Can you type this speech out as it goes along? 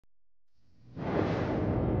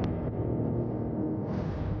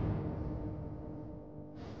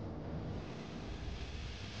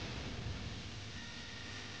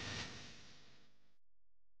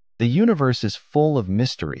The universe is full of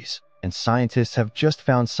mysteries, and scientists have just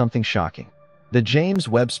found something shocking. The James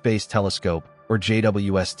Webb Space Telescope, or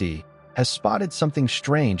JWST, has spotted something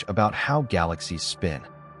strange about how galaxies spin.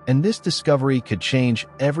 And this discovery could change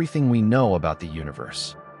everything we know about the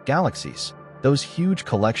universe. Galaxies, those huge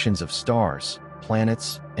collections of stars,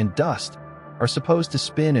 planets, and dust, are supposed to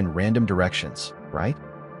spin in random directions, right?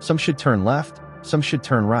 Some should turn left, some should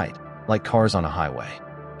turn right, like cars on a highway.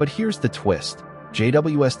 But here's the twist.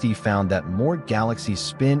 JWST found that more galaxies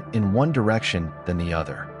spin in one direction than the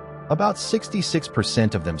other. About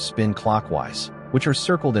 66% of them spin clockwise, which are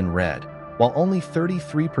circled in red, while only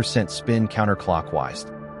 33% spin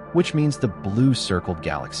counterclockwise, which means the blue circled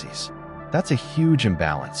galaxies. That's a huge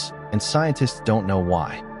imbalance, and scientists don't know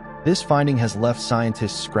why. This finding has left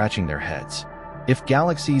scientists scratching their heads. If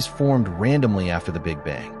galaxies formed randomly after the Big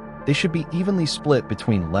Bang, they should be evenly split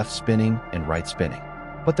between left spinning and right spinning.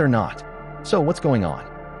 But they're not. So what's going on?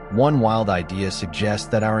 One wild idea suggests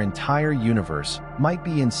that our entire universe might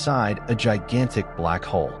be inside a gigantic black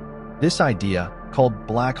hole. This idea, called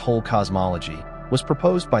Black Hole Cosmology, was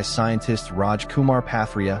proposed by scientists Raj Kumar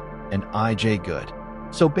Pathria and I.J. Good.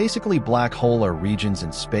 So basically, black hole are regions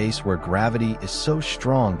in space where gravity is so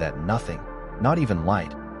strong that nothing, not even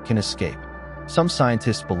light, can escape. Some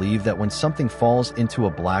scientists believe that when something falls into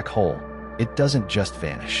a black hole, it doesn't just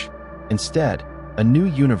vanish. Instead, a new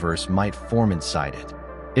universe might form inside it.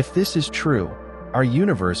 If this is true, our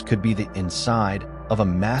universe could be the inside of a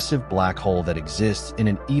massive black hole that exists in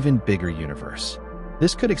an even bigger universe.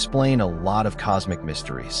 This could explain a lot of cosmic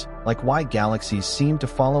mysteries, like why galaxies seem to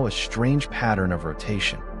follow a strange pattern of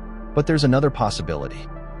rotation. But there's another possibility.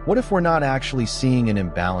 What if we're not actually seeing an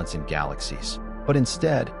imbalance in galaxies, but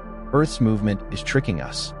instead, Earth's movement is tricking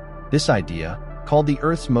us? This idea, called the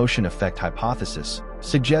Earth's motion effect hypothesis,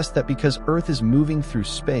 suggests that because Earth is moving through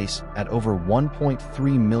space at over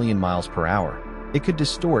 1.3 million miles per hour, it could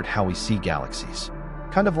distort how we see galaxies.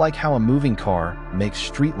 Kind of like how a moving car makes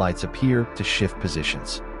streetlights appear to shift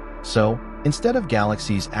positions. So, instead of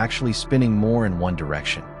galaxies actually spinning more in one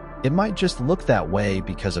direction, it might just look that way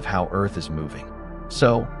because of how Earth is moving.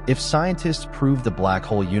 So, if scientists prove the black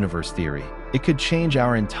hole universe theory, it could change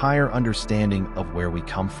our entire understanding of where we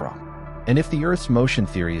come from. And if the Earth's motion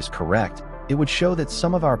theory is correct, it would show that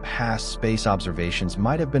some of our past space observations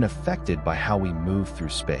might have been affected by how we move through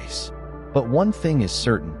space. But one thing is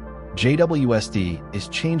certain, JWST is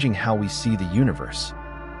changing how we see the universe.